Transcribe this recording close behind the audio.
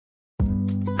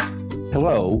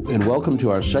Hello, and welcome to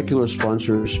our Secular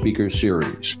Sponsor Speaker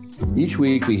Series. Each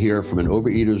week we hear from an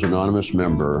Overeaters Anonymous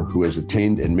member who has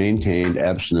attained and maintained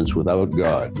abstinence without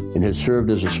God and has served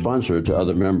as a sponsor to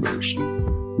other members.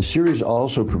 The series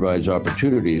also provides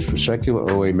opportunities for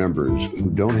secular OA members who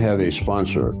don't have a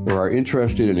sponsor or are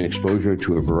interested in exposure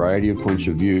to a variety of points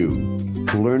of view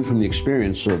to learn from the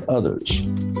experience of others.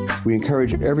 We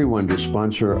encourage everyone to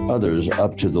sponsor others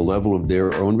up to the level of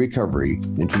their own recovery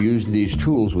and to use these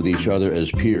tools with each other as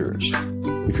peers.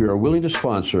 If you are willing to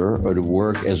sponsor or to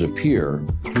work as a peer,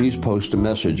 please post a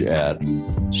message at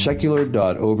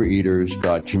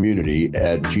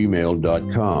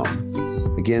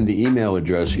secular.overeaters.community@gmail.com. Again, the email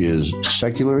address is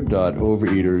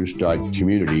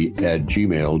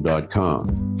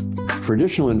secular.overeaters.community@gmail.com. For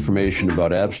additional information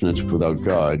about abstinence without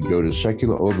God, go to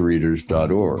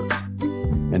secularovereaters.org.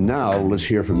 And now, let's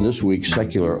hear from this week's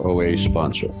Secular OA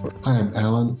sponsor. Hi, I'm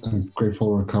Alan. I'm a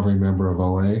grateful recovery member of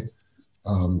OA.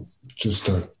 Just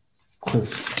a quick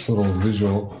little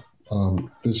visual.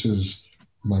 This is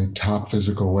my top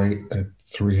physical weight at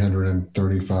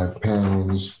 335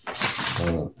 pounds.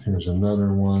 Here's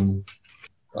another one.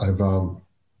 I've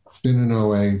been in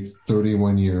OA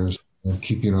 31 years. I'm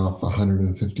keeping off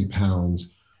 150 pounds.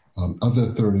 Of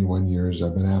the 31 years,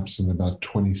 I've been abstinent about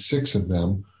 26 of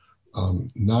them.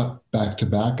 Not back to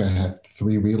back. I had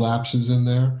 3 relapses in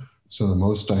there. So the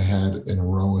most I had in a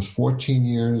row was 14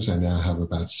 years. I now have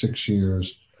about 6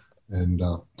 years. And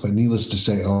but needless to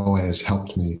say, OA has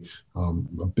helped me a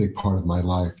big part of my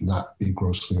life, not be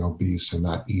grossly obese and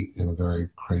not eat in a very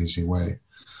crazy way.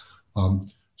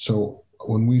 So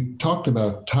when we talked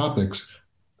about topics,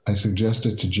 I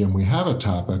suggested to Jim, we have a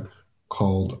topic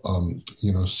called,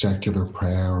 secular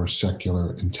prayer or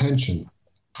secular intention.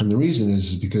 And the reason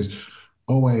is because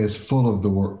OA is full of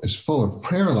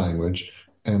prayer language,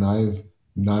 and I've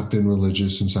not been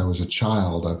religious since I was a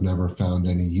child. I've never found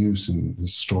any use in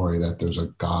this story that there's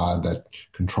a God that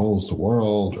controls the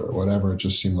world or whatever. It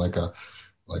just seemed like a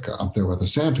up there with a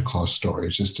Santa Claus story.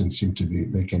 It just didn't seem to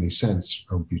make any sense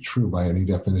or be true by any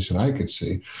definition I could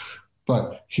see.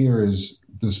 But here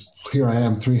I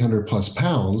am 300 plus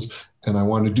pounds, and I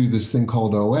want to do this thing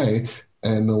called OA.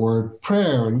 And the word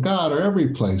prayer and God are every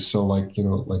place. So what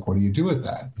do you do with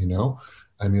that?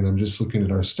 I'm just looking at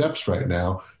our steps right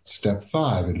now. Step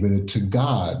 5, admitted to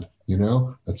God.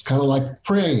 That's kind of like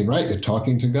praying, right? You're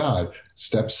talking to God.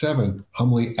 Step 7,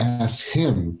 humbly ask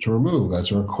Him to remove. That's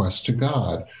a request to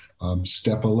God.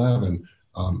 Step 11,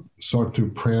 sort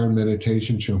through prayer and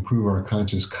meditation to improve our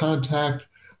conscious contact,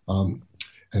 and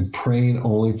praying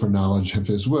only for knowledge of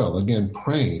His will. Again,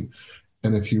 praying.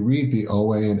 And if you read the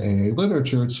OA and AA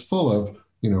literature, it's full of,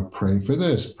 pray for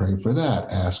this, pray for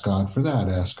that, ask God for that,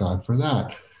 ask God for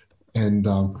that. And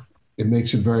it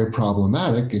makes it very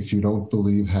problematic if you don't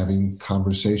believe having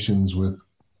conversations with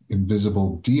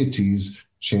invisible deities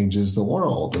changes the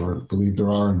world, or believe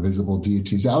there are invisible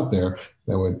deities out there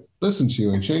that would listen to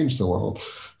you and change the world.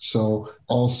 So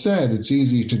all said, it's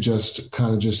easy to just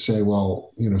say,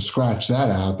 well, scratch that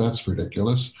out. That's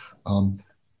ridiculous.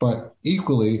 But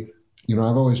equally,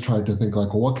 I've always tried to think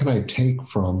what can I take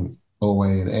from OA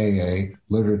and AA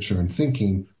literature and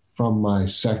thinking from my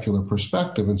secular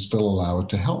perspective and still allow it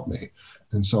to help me?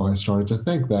 And so I started to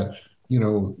think that,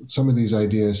 some of these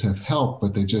ideas have helped,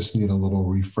 but they just need a little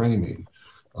reframing.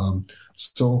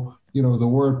 So the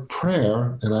word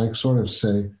prayer, and I sort of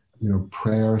say,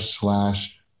 prayer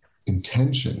 /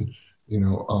 intention,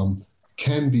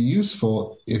 can be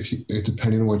useful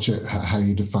depending on how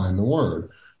you define the word.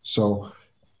 So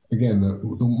again, the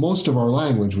most of our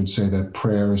language would say that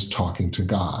prayer is talking to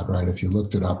God, right? If you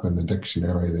looked it up in the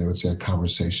dictionary, they would say a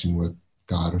conversation with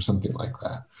God or something like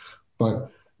that.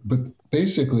 But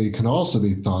basically, it can also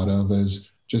be thought of as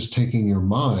just taking your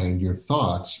mind, your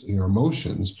thoughts, your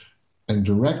emotions, and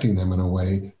directing them in a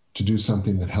way to do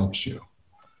something that helps you,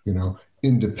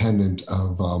 independent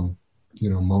of,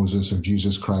 Moses or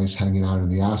Jesus Christ hanging out in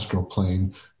the astral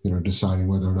plane, deciding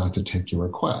whether or not to take your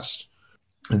request.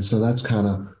 And so that's kind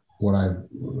of what I'm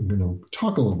going to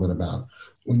talk a little bit about.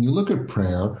 When you look at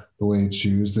prayer, the way it's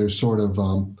used, there's sort of,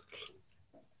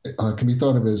 can be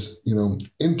thought of as,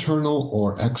 internal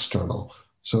or external.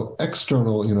 So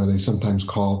external, they sometimes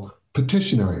call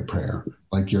petitionary prayer.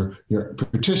 Like you're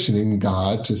petitioning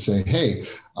God to say, hey,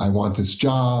 I want this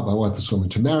job. I want this woman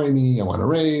to marry me. I want a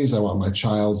raise. I want my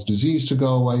child's disease to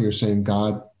go away. You're saying,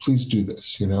 God, please do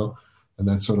this, and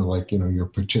that's sort of like, your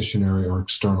petitionary or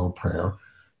external prayer.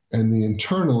 And the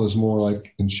internal is more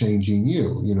like in changing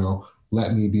you,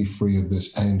 let me be free of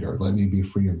this anger. Let me be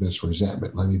free of this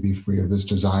resentment. Let me be free of this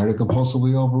desire to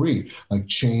compulsively overeat. Like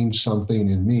change something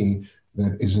in me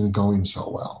that isn't going so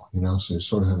well, so you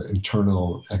sort of have an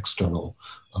internal, external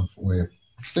way of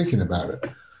thinking about it.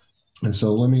 And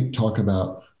so let me talk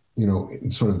about,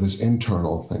 sort of this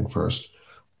internal thing first.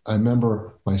 I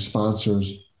remember my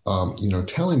sponsors,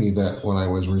 telling me that when I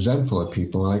was resentful at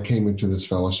people, and I came into this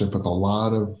fellowship with a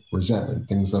lot of resentment,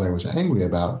 things that I was angry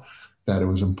about, that it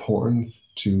was important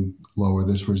to lower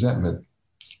this resentment.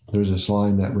 There's this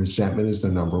line that resentment is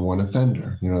the number one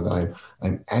offender, that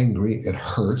I'm angry, it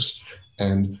hurts,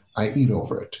 and I eat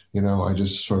over it. I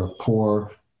just sort of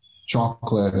pour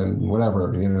chocolate and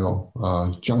whatever,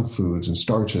 junk foods and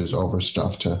starches over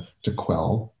stuff to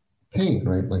quell pain,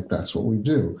 right? Like that's what we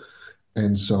do.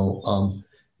 And so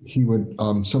he would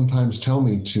sometimes tell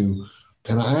me to,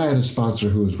 and I had a sponsor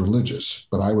who was religious,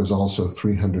 but I was also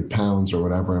 300 pounds or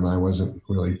whatever, and I wasn't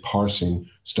really parsing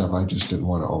stuff. I just didn't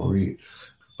want to overeat.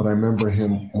 But I remember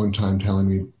him one time telling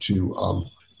me to,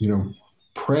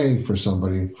 pray for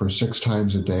somebody for 6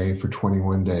 times a day for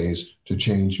 21 days to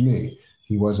change me.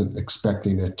 He wasn't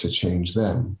expecting it to change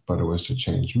them, but it was to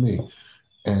change me.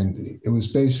 And it was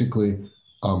basically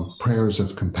prayers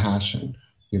of compassion.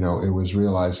 It was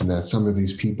realizing that some of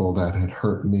these people that had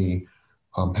hurt me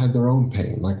had their own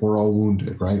pain. Like we're all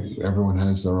wounded, right? Everyone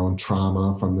has their own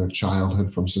trauma from their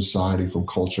childhood, from society, from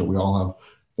culture. We all have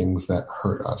things that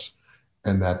hurt us.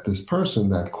 And that this person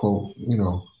that, quote,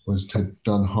 had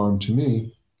done harm to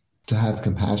me, to have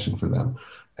compassion for them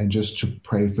and just to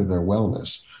pray for their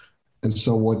wellness. And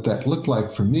so what that looked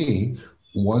like for me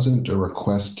wasn't a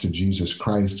request to Jesus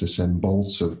Christ to send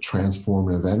bolts of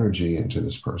transformative energy into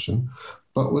this person,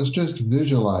 but was just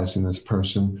visualizing this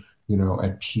person,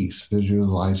 at peace,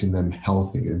 visualizing them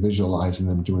healthy, visualizing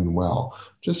them doing well,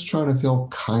 just trying to feel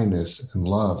kindness and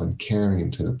love and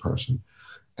caring to the person.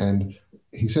 And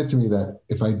he said to me that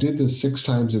if I did this 6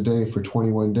 times a day for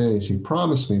 21 days, he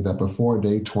promised me that before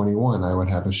day 21, I would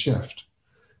have a shift.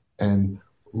 And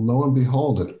lo and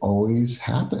behold, it always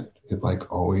happened. It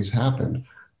always happened.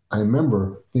 I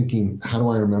remember thinking, how do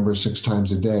I remember 6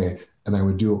 times a day? And I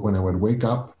would do it when I would wake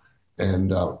up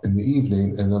and in the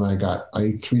evening. And then I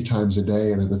ate 3 times a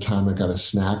day. And at the time I got a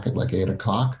snack at 8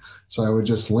 o'clock. So I would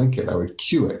just link it. I would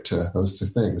cue it to those 2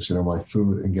 things, my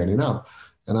food and getting up.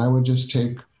 And I would just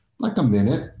take a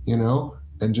minute,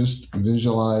 and just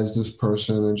visualize this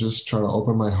person and just try to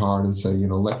open my heart and say,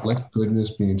 let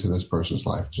goodness be into this person's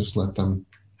life. Just let them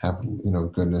have,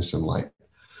 goodness and light.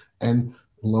 And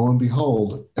lo and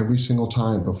behold, every single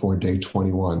time before day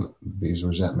 21, these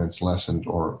resentments lessened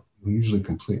or usually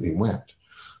completely went.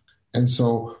 And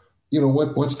so,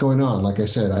 what's going on? Like I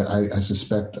said, I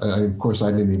suspect, of course,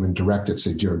 I didn't even direct it,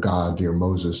 say, dear God, dear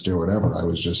Moses, dear whatever. I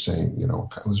was just saying,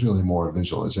 it was really more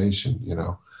visualization,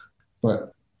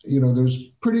 But, there's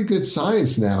pretty good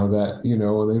science now that,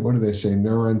 what do they say?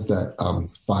 Neurons that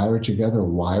fire together,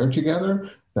 wire together,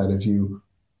 that if you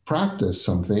practice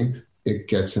something, it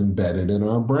gets embedded in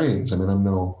our brains. I mean, I'm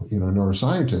no,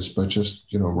 neuroscientist, but just,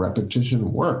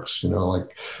 repetition works,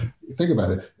 think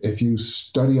about it. If you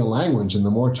study a language and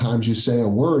the more times you say a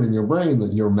word in your brain,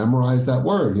 that you'll memorize that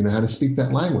word, how to speak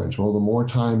that language. Well, the more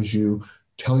times you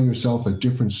tell yourself a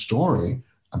different story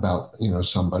about,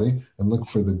 somebody and look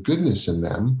for the goodness in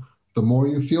them, the more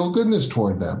you feel goodness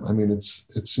toward them. I mean, it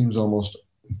seems almost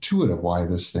intuitive why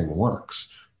this thing works,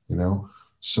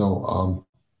 So,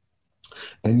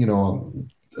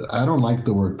 I don't like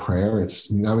the word prayer.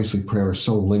 Obviously prayer is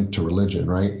so linked to religion,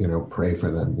 right? Pray for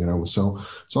them, So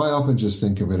I often just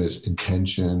think of it as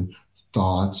intention,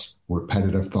 thoughts,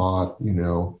 repetitive thought,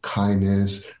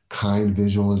 kindness, kind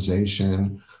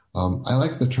visualization. I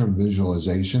like the term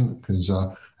visualization because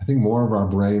I think more of our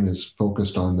brain is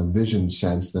focused on the vision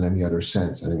sense than any other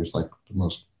sense. I think it's the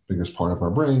most biggest part of our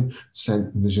brain.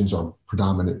 Visions are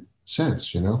predominant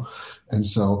sense, And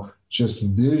so just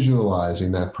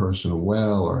visualizing that person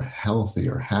well or healthy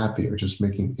or happy or just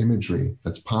making imagery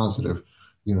that's positive,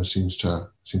 seems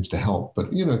to help. But,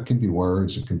 it can be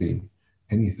words, it can be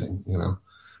anything,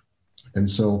 And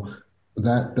so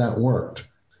that worked.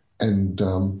 And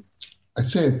I'd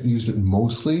say I've used it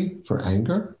mostly for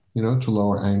anger, to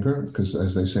lower anger, because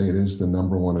as they say, it is the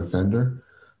number one offender.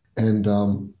 And,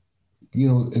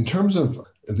 in terms of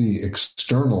the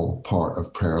external part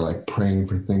of prayer, like praying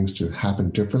for things to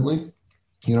happen differently,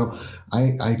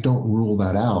 I don't rule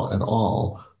that out at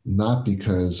all, not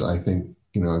because I think,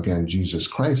 again, Jesus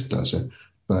Christ does it,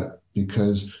 but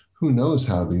because who knows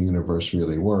how the universe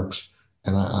really works.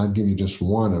 And I'll give you just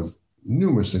one of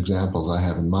numerous examples I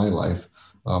have in my life.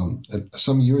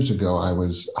 Some years ago, I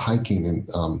was hiking, and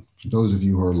for those of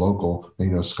you who are local,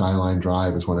 Skyline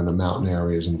Drive is one of the mountain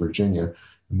areas in Virginia,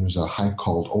 and there's a hike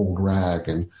called Old Rag,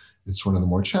 and It's one of the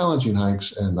more challenging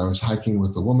hikes. And I was hiking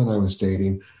with the woman I was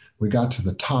dating. We got to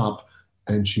the top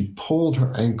and she pulled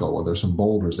her ankle. Well, there's some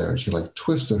boulders there. And she like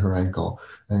twisted her ankle.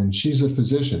 And she's a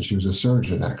physician. She was a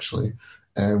surgeon, actually.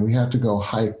 And we had to go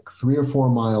hike 3 or 4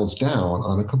 miles down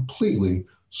on a completely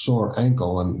sore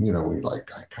ankle. And, I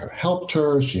kind of helped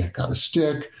her. She got a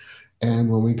stick. And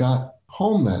when we got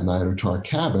home that night or to our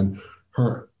cabin,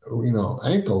 her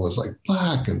ankle was like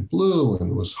black and blue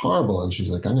and it was horrible. And she's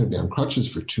like, I'm going to be on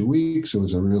crutches for 2 weeks. It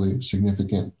was a really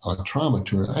significant trauma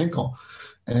to her ankle.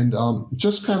 And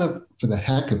just kind of for the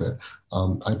heck of it,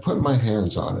 I put my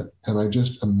hands on it and I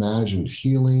just imagined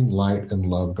healing, light, and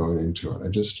love going into it. I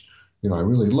just, I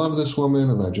really love this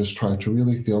woman and I just tried to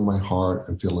really feel my heart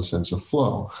and feel a sense of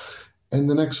flow. And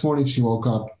the next morning she woke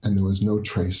up and there was no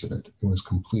trace of it. It was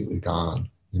completely gone.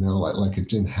 Like it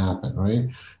didn't happen, right?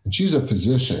 And she's a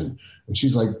physician, and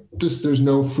she's like, there's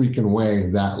no freaking way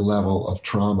that level of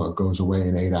trauma goes away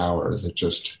in 8 hours.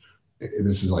 This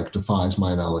is like defies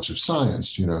my knowledge of science,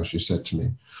 she said to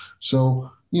me. So,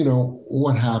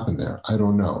 what happened there? I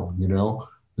don't know,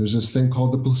 There's this thing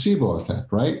called the placebo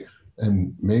effect, right?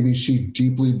 And maybe she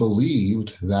deeply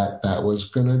believed that that was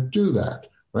going to do that.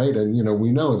 Right. And,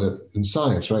 we know that in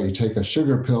science, right, you take a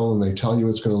sugar pill and they tell you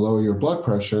it's going to lower your blood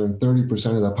pressure, and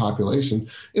 30% of the population,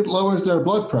 it lowers their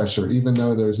blood pressure, even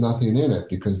though there's nothing in it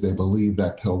because they believe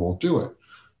that pill will do it.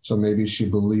 So maybe she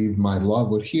believed my love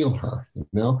would heal her,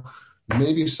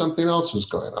 maybe something else was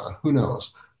going on. Who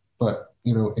knows? But,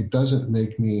 it doesn't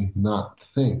make me not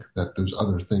think that there's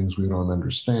other things we don't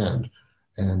understand.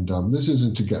 And this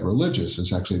isn't to get religious.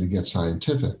 It's actually to get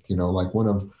scientific,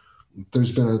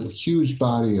 there's been a huge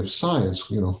body of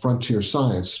science, frontier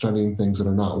science, studying things that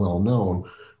are not well known,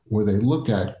 where they look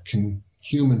at can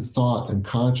human thought and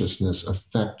consciousness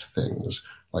affect things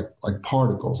like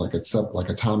particles, like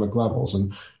atomic levels,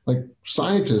 and like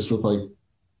scientists with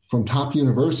from top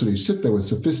universities sit there with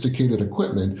sophisticated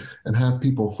equipment and have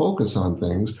people focus on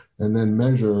things and then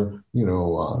measure,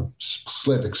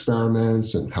 slit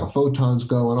experiments and how photons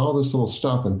go and all this little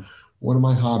stuff. And one of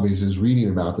my hobbies is reading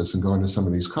about this and going to some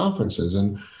of these conferences,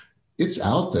 and it's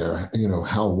out there.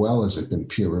 How well has it been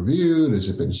peer reviewed? Is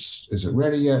it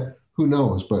ready yet? Who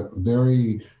knows? But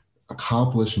very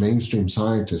accomplished mainstream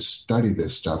scientists study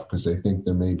this stuff because they think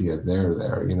there may be a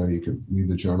there. You can read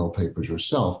the journal papers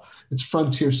yourself. It's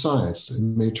frontier science. It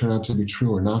may turn out to be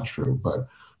true or not true. But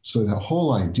so the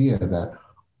whole idea that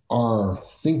our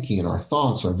thinking, our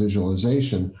thoughts, our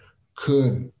visualization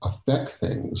could affect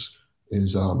things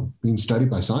is being studied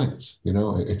by science,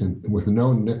 with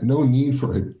no need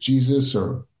for a Jesus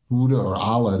or Buddha or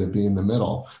Allah to be in the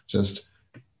middle. Just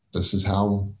this is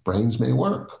how brains may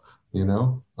work,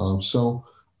 So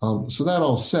that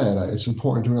all said, it's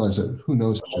important to realize that who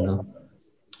knows,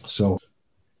 So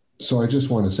I just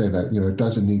want to say that, it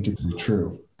doesn't need to be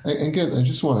true. And again, I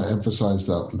just want to emphasize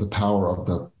the power of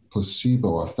the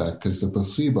placebo effect, because the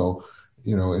placebo,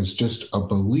 is just a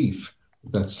belief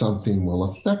that something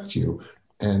will affect you.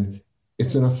 And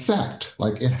it's an effect,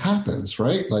 like it happens,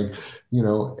 right?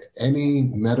 Any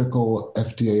medical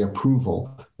FDA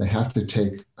approval, they have to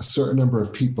take a certain number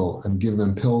of people and give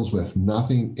them pills with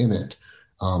nothing in it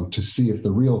to see if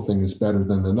the real thing is better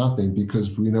than the nothing,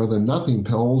 because we know the nothing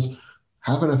pills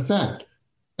have an effect.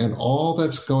 And all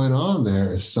that's going on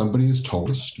there is somebody has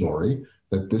told a story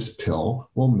that this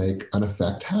pill will make an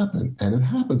effect happen. And it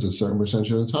happens a certain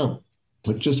percentage of the time.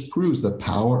 It just proves the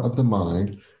power of the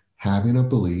mind. Having a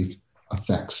belief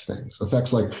affects things,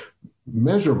 affects like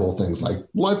measurable things like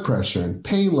blood pressure and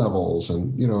pain levels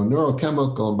and,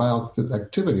 neurochemical and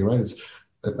bioactivity, right?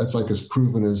 That's like as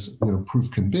proven as, proof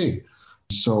can be.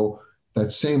 So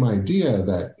that same idea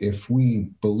that if we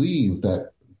believe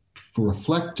that for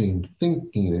reflecting,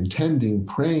 thinking, intending,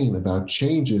 praying about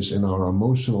changes in our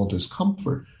emotional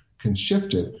discomfort can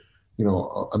shift it,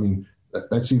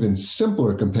 that's even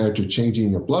simpler compared to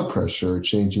changing your blood pressure, or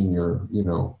changing your,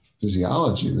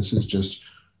 physiology. This is just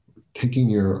taking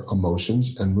your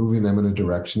emotions and moving them in a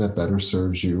direction that better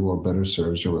serves you or better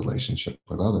serves your relationship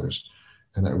with others.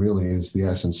 And that really is the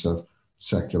essence of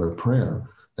secular prayer.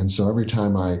 And so every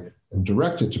time I am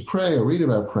directed to pray or read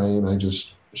about praying, I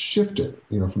just shift it,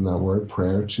 from that word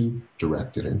prayer to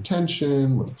directed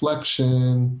intention,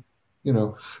 reflection.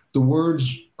 The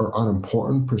words are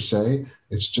unimportant per se.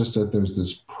 It's just that there's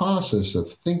this process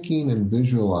of thinking and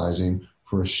visualizing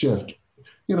for a shift,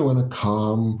 in a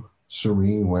calm,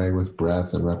 serene way with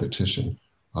breath and repetition.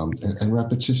 And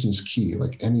repetition is key,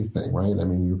 like anything, right?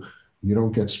 You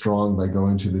don't get strong by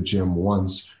going to the gym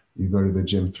once. You go to the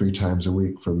gym 3 times a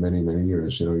week for many, many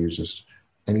years.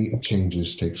 Any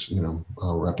changes takes,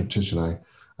 repetition. I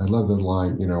love the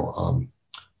line,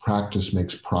 practice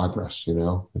makes progress,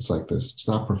 It's like this. It's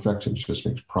not perfection. It just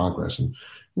makes progress. And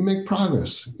you make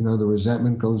progress. The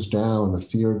resentment goes down. The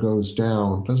fear goes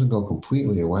down. It doesn't go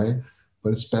completely away,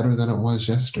 but it's better than it was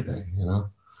yesterday,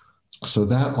 So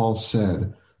that all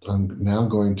said, I'm now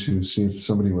going to see if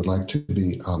somebody would like to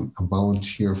be a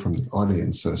volunteer from the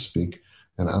audience, so to speak.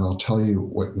 And I'll tell you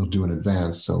what we'll do in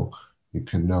advance so you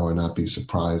can know and not be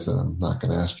surprised that I'm not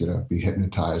going to ask you to be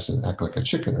hypnotized and act like a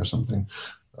chicken or something.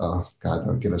 God, that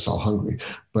would get us all hungry.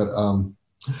 But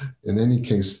in any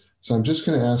case, so I'm just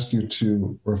going to ask you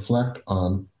to reflect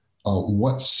on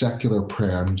what secular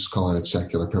prayer, I'm just calling it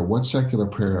secular prayer, what secular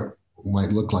prayer might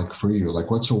look like for you.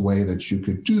 Like, what's a way that you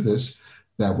could do this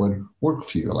that would work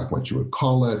for you? Like what you would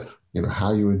call it,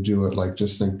 how you would do it. Like,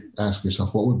 just ask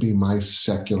yourself, what would be my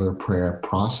secular prayer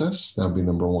process? That would be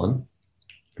number one.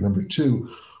 Number two,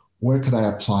 where could I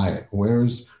apply it?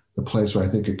 Where's the place where I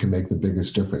think it can make the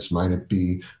biggest difference? Might it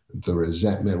be the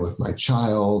resentment with my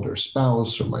child or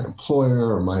spouse or my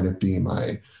employer, or might it be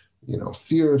my,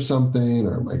 fear of something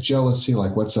or my jealousy?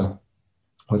 Like, what's a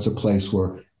place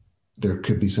where there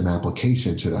could be some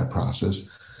application to that process?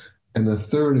 And the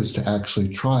third is to actually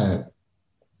try it.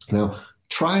 Now,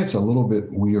 try it's a little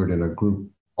bit weird in a group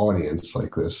audience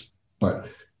like this, but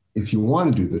if you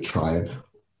want to do the try it,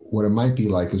 what it might be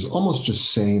like is almost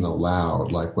just saying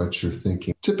aloud, like what you're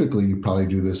thinking. Typically, you probably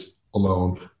do this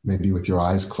alone, maybe with your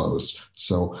eyes closed.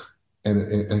 So, and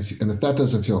if that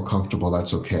doesn't feel comfortable,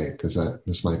 that's okay, because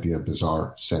this might be a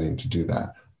bizarre setting to do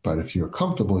that. But if you're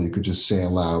comfortable, you could just say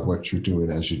aloud what you're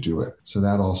doing as you do it. So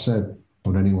that all said,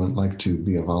 would anyone like to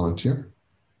be a volunteer?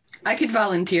 I could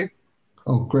volunteer.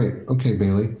 Oh, great. Okay,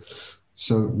 Bailey.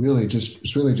 So really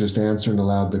just answering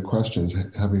aloud the questions,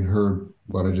 having heard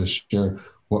what I just shared,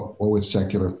 what would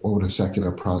a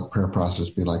secular prayer process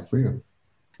be like for you?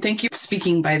 Thank you for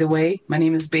speaking, by the way. My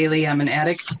name is Bailey. I'm an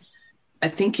addict. I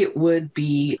think it would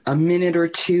be a minute or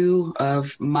two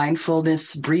of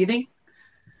mindfulness breathing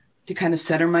to kind of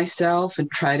center myself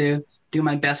and try to do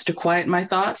my best to quiet my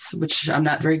thoughts, which I'm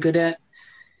not very good at.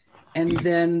 And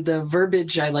then the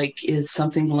verbiage I like is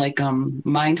something like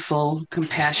mindful,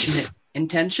 compassionate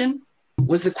intention.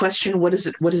 Was the question, what does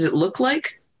it look like?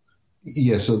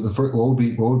 Yeah. So the first, what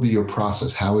would be your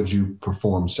process? How would you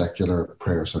perform secular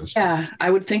prayer, so to speak? Yeah, I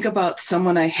would think about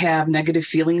someone I have negative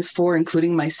feelings for,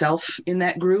 including myself in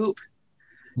that group.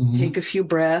 Mm-hmm. Take a few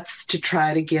breaths to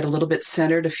try to get a little bit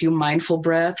centered, a few mindful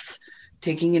breaths,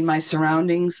 taking in my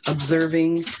surroundings,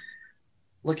 observing,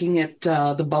 looking at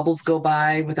the bubbles go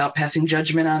by without passing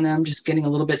judgment on them, just getting a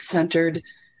little bit centered.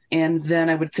 And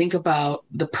then I would think about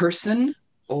the person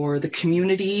or the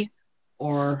community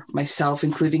or myself,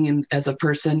 including as a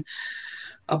person,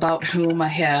 about whom I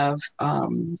have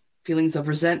feelings of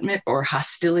resentment or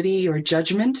hostility or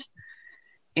judgment.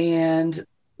 And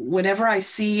whenever I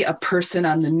see a person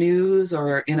on the news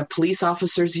or in a police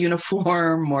officer's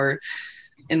uniform or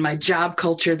in my job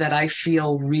culture that I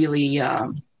feel really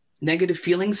negative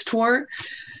feelings toward,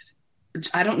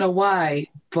 I don't know why,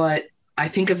 but I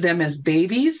think of them as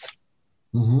babies.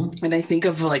 Mm-hmm. And I think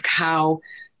of like how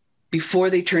before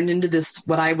they turned into this,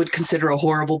 what I would consider a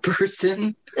horrible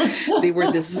person, they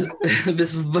were this,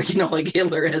 like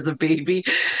Hitler as a baby,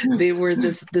 they were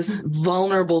this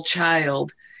vulnerable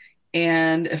child.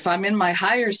 And if I'm in my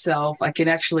higher self, I can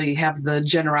actually have the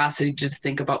generosity to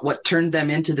think about what turned them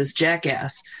into this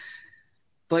jackass,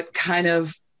 but kind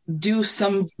of do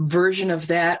some version of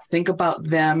that. Think about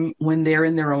them when they're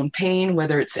in their own pain,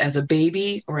 whether it's as a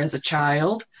baby or as a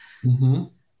child. Mm-hmm.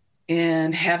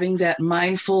 And having that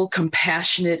mindful,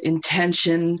 compassionate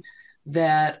intention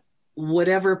that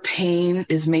whatever pain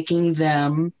is making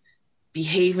them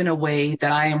behave in a way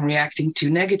that I am reacting to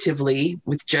negatively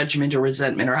with judgment or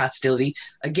resentment or hostility,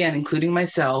 again, including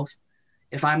myself,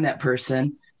 if I'm that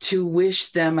person, to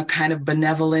wish them a kind of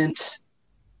benevolent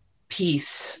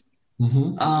peace.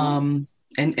 Mm-hmm.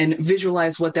 And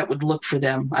visualize what that would look for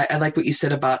them. I like what you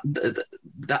said about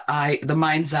the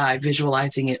mind's eye,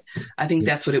 visualizing it. I think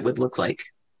that's what it would look like.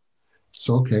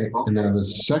 So, okay. And now the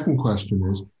second question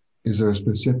is there a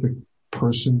specific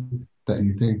person that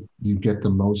you think you'd get the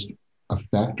most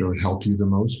effect or help you the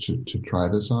most to try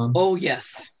this on? Oh,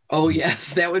 yes.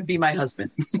 That would be my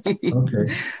husband.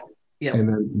 Okay. Yeah. And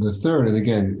then the third, and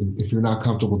again, if you're not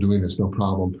comfortable doing this, no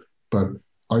problem, but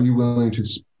are you willing to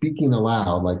speaking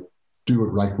aloud, like do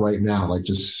it like right now, like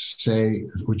just say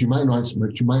what you might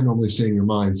normally say in your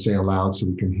mind, say aloud so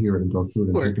we can hear it and go through it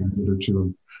and Sure. take a minute or two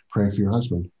and pray for your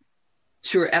husband.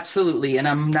 Sure, absolutely. And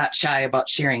I'm not shy about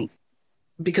sharing.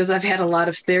 Because I've had a lot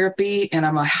of therapy and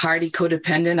I'm a hardy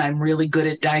codependent, I'm really good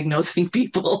at diagnosing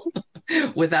people.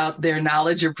 without their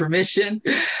knowledge or permission.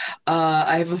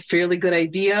 I have a fairly good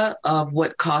idea of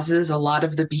what causes a lot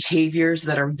of the behaviors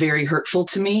that are very hurtful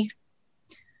to me.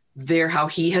 They're how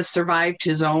he has survived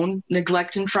his own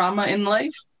neglect and trauma in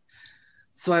life.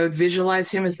 So I would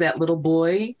visualize him as that little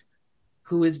boy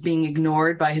who is being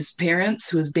ignored by his parents,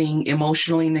 who is being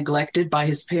emotionally neglected by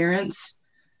his parents.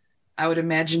 I would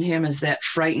imagine him as that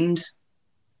frightened,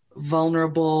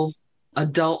 vulnerable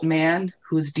adult man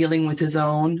who is dealing with his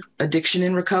own addiction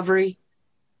and recovery.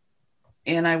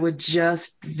 And I would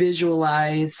just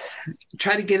visualize,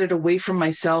 try to get it away from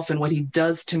myself and what he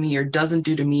does to me or doesn't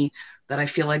do to me that I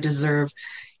feel I deserve,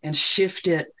 and shift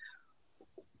it,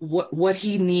 what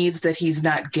he needs that he's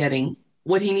not getting,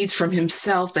 what he needs from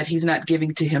himself that he's not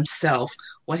giving to himself,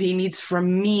 what he needs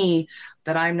from me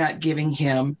that I'm not giving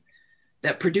him,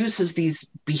 that produces these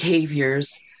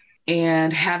behaviors,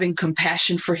 and having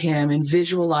compassion for him and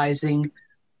visualizing,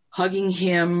 hugging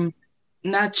him,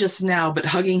 not just now, but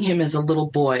hugging him as a little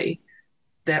boy,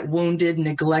 that wounded,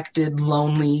 neglected,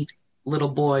 lonely little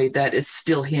boy that is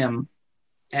still him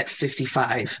at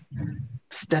 55.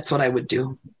 That's what I would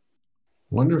do.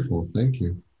 Wonderful. Thank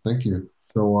you. Thank you.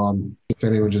 So if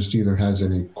anyone just either has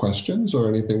any questions or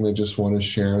anything they just want to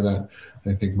share that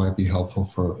I think might be helpful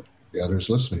for the others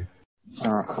listening.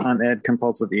 I'm Ed,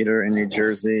 compulsive eater in New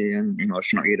Jersey, and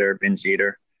emotional eater, binge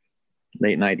eater,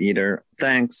 late night eater.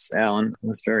 Thanks, Alan. It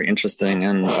was very interesting.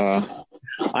 And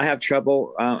I have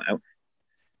trouble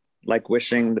like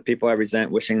wishing the people I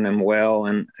resent, wishing them well.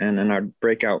 And in our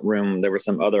breakout room, there were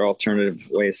some other alternative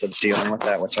ways of dealing with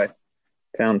that, which I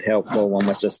found helpful. One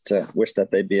was just to wish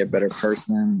that they'd be a better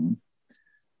person,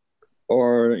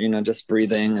 or, just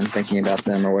breathing and thinking about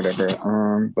them or whatever.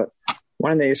 But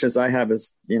one of the issues I have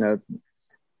is,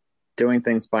 doing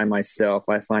things by myself.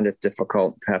 I find it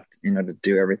difficult to have to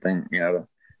do everything,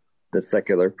 the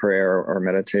secular prayer or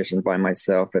meditation by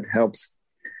myself. It helps.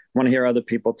 I want to hear other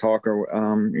people talk, or,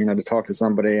 to talk to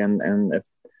somebody, and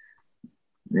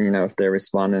if they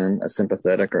respond in a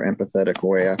sympathetic or empathetic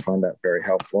way, I find that very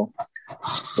helpful.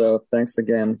 So thanks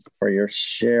again for your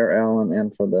share, Alan,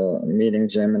 and for the meeting,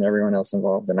 Jim, and everyone else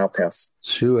involved. And I'll pass.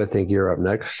 Sue, I think you're up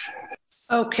next.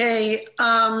 Okay.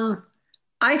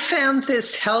 I found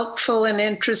this helpful and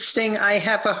interesting. I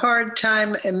have a hard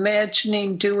time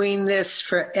imagining doing this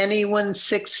for anyone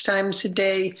 6 times a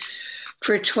day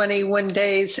for 21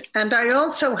 days. And I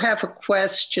also have a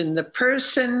question. The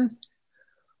person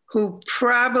who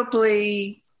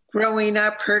probably growing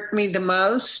up hurt me the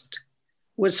most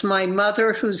was my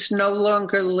mother, who's no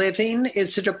longer living.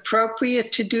 Is it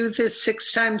appropriate to do this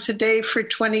 6 times a day for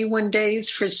 21 days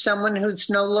for someone who's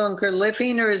no longer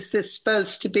living? Or is this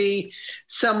supposed to be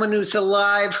someone who's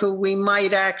alive who we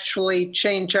might actually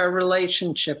change our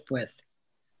relationship with?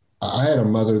 I had a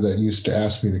mother that used to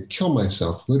ask me to kill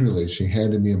myself. Literally, she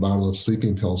handed me a bottle of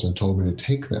sleeping pills and told me to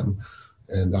take them.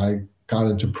 And I got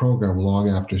into program long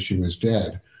after she was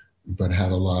dead, but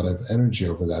had a lot of energy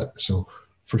over that. So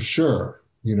for sure,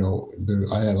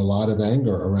 I had a lot of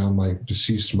anger around my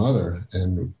deceased mother,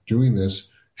 and doing this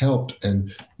helped.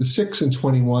 And the 6 and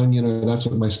 21, that's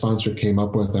what my sponsor came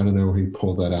up with. I don't know where he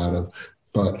pulled that out of,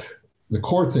 but the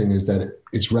core thing is that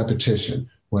it's repetition,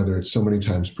 whether it's so many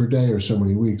times per day or so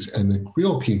many weeks. And the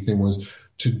real key thing was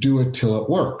to do it till it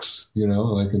works, and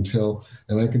I can tell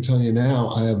you now,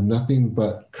 I have nothing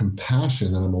but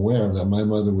compassion, and I'm aware of that. My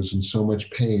mother was in so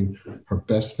much pain. Her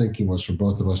best thinking was for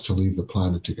both of us to leave the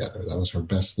planet together. That was her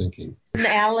best thinking. And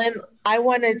Alan, I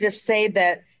want to just say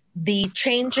that the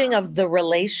changing of the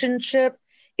relationship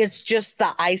is just the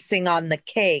icing on the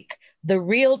cake. The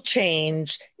real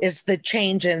change is the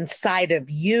change inside of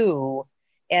you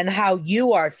and how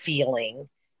you are feeling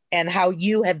and how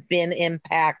you have been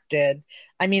impacted.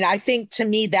 I mean, I think to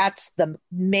me, that's the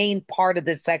main part of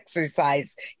this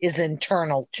exercise is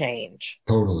internal change.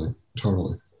 Totally.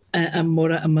 I'm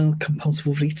Maura. I'm a compulsive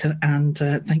overeater, and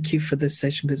thank you for this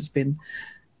session because it's been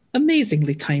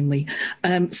amazingly timely.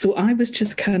 So I was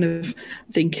just kind of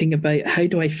thinking about how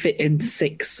do I fit in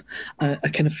 6? I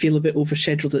kind of feel a bit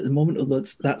overscheduled at the moment, although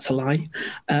that's a lie.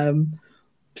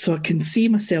 So I can see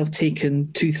myself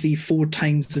taking 2, 3, 4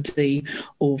 times a day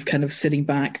of kind of sitting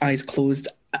back, eyes closed,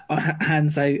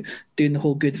 hands out, doing the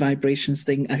whole good vibrations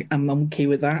thing. I'm okay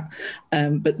with that.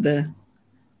 But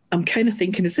I'm kind of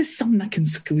thinking, is this something I can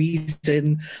squeeze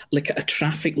in like a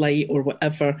traffic light or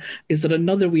whatever? Is there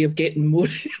another way of getting more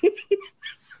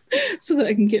so that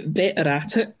I can get better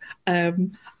at it?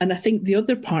 And I think the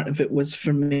other part of it was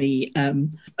for me,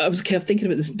 I was kind of thinking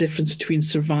about this difference between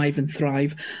survive and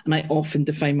thrive. And I often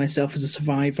define myself as a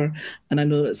survivor. And I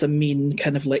know that's a mean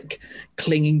kind of like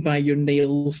clinging by your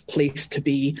nails place to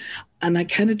be. And I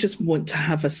kind of just want to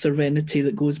have a serenity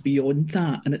that goes beyond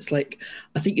that. And it's like,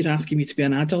 I think you're asking me to be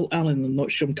an adult, Alan. I'm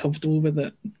not sure I'm comfortable with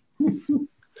it.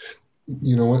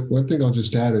 You know, one thing I'll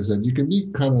just add is that you can be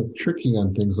kind of tricky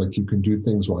on things, like you can do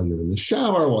things while you're in the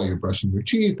shower, while you're brushing your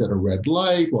teeth, at a red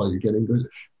light, while you're getting good.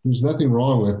 There's nothing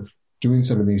wrong with doing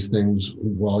some of these things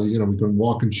while, you know, we can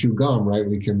walk and chew gum, right?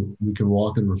 We can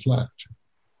walk and reflect.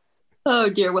 Oh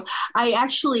dear. Well, I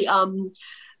actually,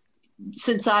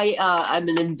 since I'm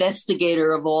an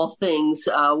investigator of all things,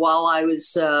 while I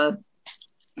was,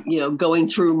 going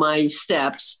through my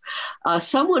steps,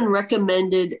 someone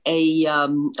recommended a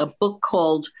book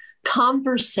called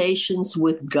Conversations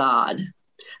with God,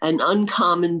 an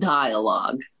Uncommon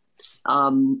Dialogue.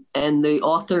 And the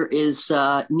author is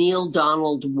Neil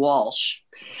Donald Walsh.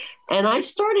 And I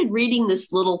started reading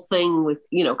this little thing with,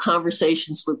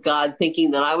 Conversations with God,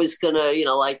 thinking that I was going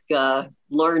to,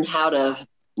 learn how to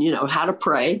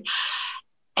pray.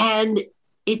 And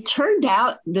it turned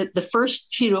out that the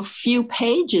first, few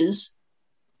pages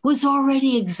was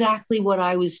already exactly what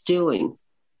I was doing.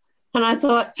 And I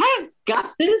thought, hey,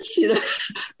 got this,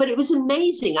 but it was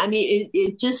amazing. I mean,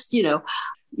 it just,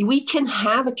 we can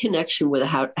have a connection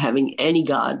without having any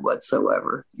God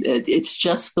whatsoever. It's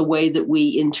just the way that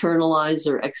we internalize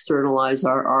or externalize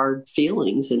our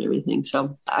feelings and everything.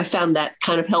 So I found that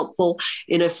kind of helpful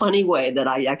in a funny way, that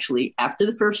I actually, after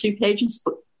the first few pages,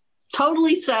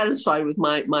 totally satisfied with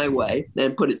my way,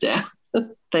 and put it down.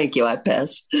 Thank you. I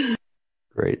pass.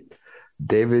 Great.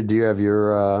 David, do you have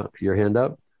your hand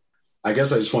up? I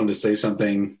guess I just wanted to say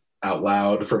something out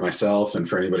loud for myself and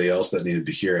for anybody else that needed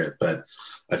to hear it. But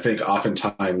I think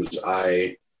oftentimes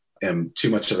I am too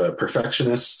much of a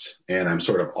perfectionist, and I'm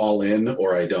sort of all in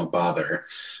or I don't bother.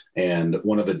 And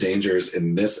one of the dangers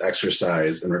in this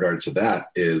exercise in regard to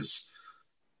that is,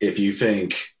 if you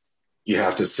think you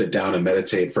have to sit down and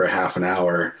meditate for a half an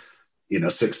hour,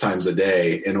 6 times a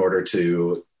day in order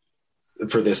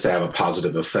for this to have a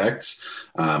positive effect,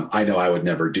 I know I would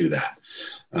never do that.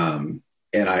 And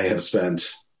I have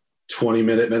spent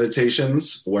 20-minute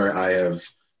meditations where I have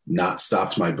not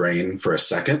stopped my brain for a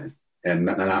second and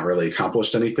not really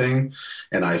accomplished anything.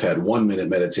 And I've had 1-minute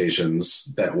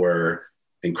meditations that were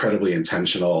incredibly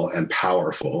intentional and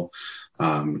powerful.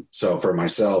 So for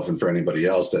myself and for anybody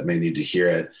else that may need to hear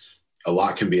it, a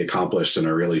lot can be accomplished in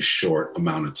a really short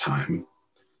amount of time.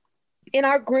 In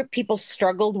our group, people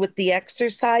struggled with the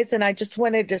exercise. And I just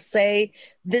wanted to say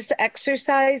this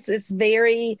exercise is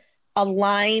very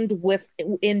aligned with,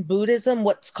 in Buddhism,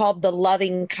 what's called the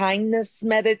loving kindness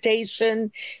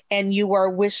meditation. And you are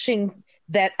wishing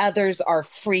that others are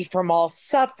free from all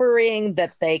suffering,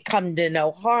 that they come to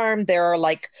no harm. There are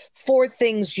like 4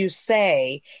 things you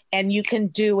say, and you can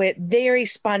do it very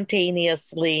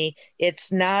spontaneously.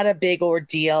 It's not a big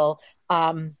ordeal.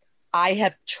 I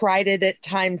have tried it at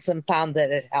times and found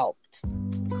that it helped.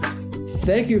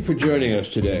 Thank you for joining us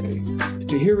today.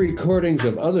 To hear recordings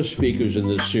of other speakers in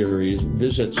this series,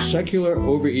 visit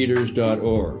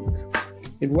secularovereaters.org.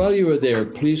 And while you are there,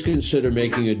 please consider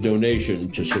making a donation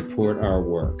to support our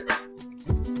work.